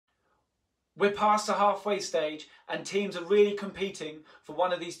We're past the halfway stage and teams are really competing for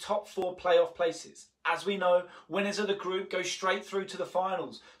one of these top 4 playoff places. As we know, winners of the group go straight through to the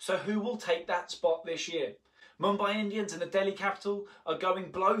finals, so who will take that spot this year? Mumbai Indians and the Delhi Capital are going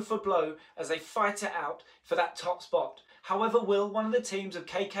blow for blow as they fight it out for that top spot. However, will one of the teams of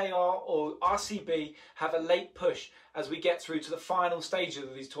KKR or RCB have a late push as we get through to the final stages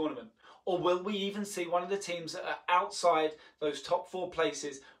of this tournament? Or will we even see one of the teams that are outside those top 4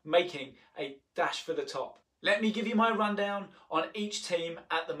 places making a dash for the top? Let me give you my rundown on each team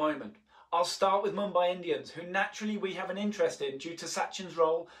at the moment. I'll start with Mumbai Indians, who naturally we have an interest in due to Sachin's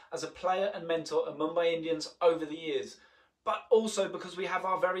role as a player and mentor of Mumbai Indians over the years. But also because we have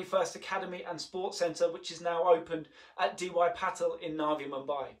our very first academy and sports centre, which is now opened at DY Patil in Navi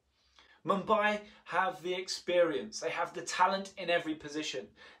Mumbai. Mumbai have the experience, they have the talent in every position,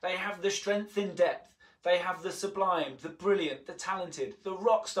 they have the strength in depth, they have the sublime, the brilliant, the talented, the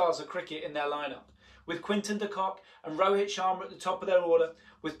rock stars of cricket in their lineup. With Quinton de Kock and Rohit Sharma at the top of their order,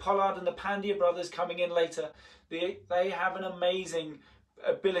 with Pollard and the Pandya brothers coming in later, they have an amazing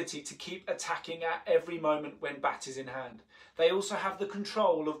ability to keep attacking at every moment when bat is in hand. They also have the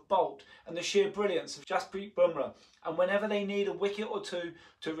control of Bolt and the sheer brilliance of Jasprit Bumrah, and whenever they need a wicket or two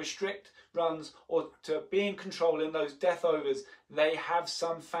to restrict runs or to be in control in those death overs, they have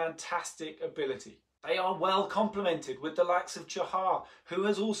some fantastic ability. They are well complemented with the likes of Chahar, who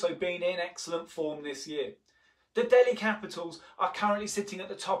has also been in excellent form this year. The Delhi Capitals are currently sitting at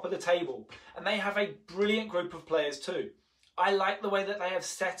the top of the table, and they have a brilliant group of players too. I like the way that they have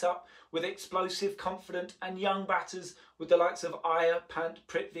set up with explosive, confident and young batters with the likes of Iyer, Pant,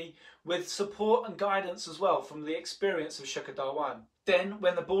 Prithvi, with support and guidance as well from the experience of Shikhar Dhawan. Then,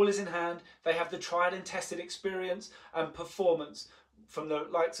 when the ball is in hand, they have the tried and tested experience and performance from the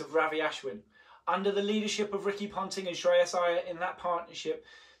likes of Ravi Ashwin. Under the leadership of Ricky Ponting and Shreyas Iyer in that partnership,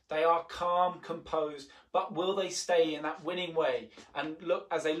 they are calm, composed, but will they stay in that winning way and look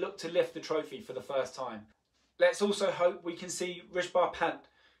as they look to lift the trophy for the first time? Let's also hope we can see Rishbhar Pant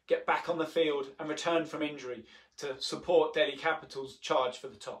get back on the field and return from injury to support Delhi Capital's charge for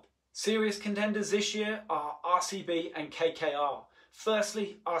the top. Serious contenders this year are RCB and KKR.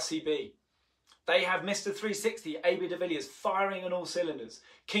 Firstly, RCB. They have Mr. 360, AB de Villiers, firing on all cylinders.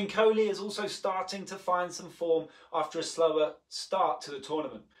 King Kohli is also starting to find some form after a slower start to the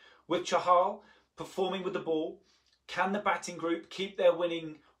tournament. With Chahal performing with the ball, can the batting group keep their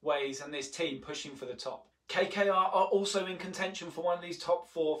winning ways and this team pushing for the top? KKR are also in contention for one of these top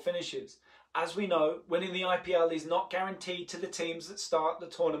 4 finishes. As we know, winning the IPL is not guaranteed to the teams that start the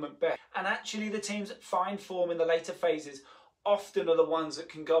tournament best. And actually the teams that find form in the later phases often are the ones that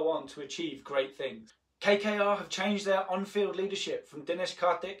can go on to achieve great things. KKR have changed their on-field leadership from Dinesh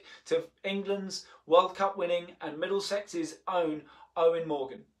Karthik to England's World Cup winning and Middlesex's own Owen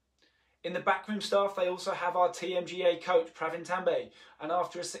Morgan. In the backroom staff, they also have our Tmga coach, Pravin Tambe, and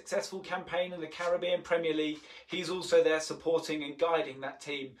after a successful campaign in the Caribbean Premier League, he's also there supporting and guiding that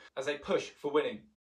team as they push for winning.